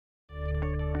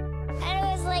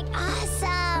like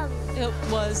awesome. It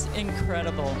was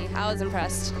incredible. I was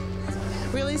impressed.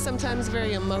 Really sometimes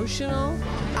very emotional.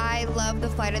 I love the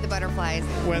Flight of the Butterflies.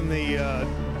 When the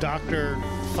doctor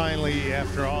finally,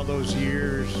 after all those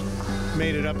years,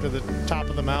 made it up to the top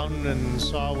of the mountain and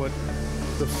saw what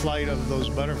the flight of those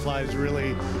butterflies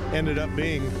really ended up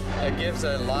being. It gives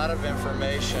a lot of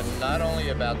information, not only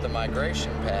about the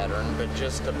migration pattern, but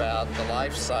just about the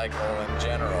life cycle in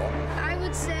general. I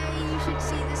would say you should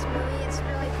see this movie. It's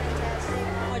really fantastic.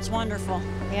 Oh, it's wonderful.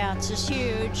 Yeah, it's just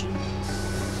huge and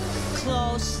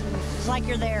close. And it's like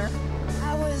you're there.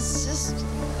 I was just,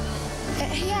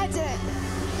 he had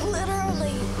to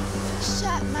literally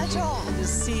shut my jaw. To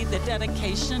see the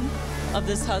dedication of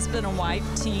this husband and wife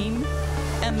team,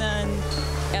 and then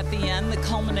at the end, the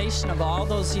culmination of all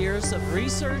those years of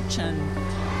research and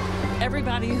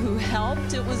everybody who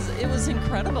helped, it was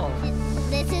incredible.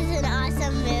 This is an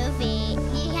awesome movie.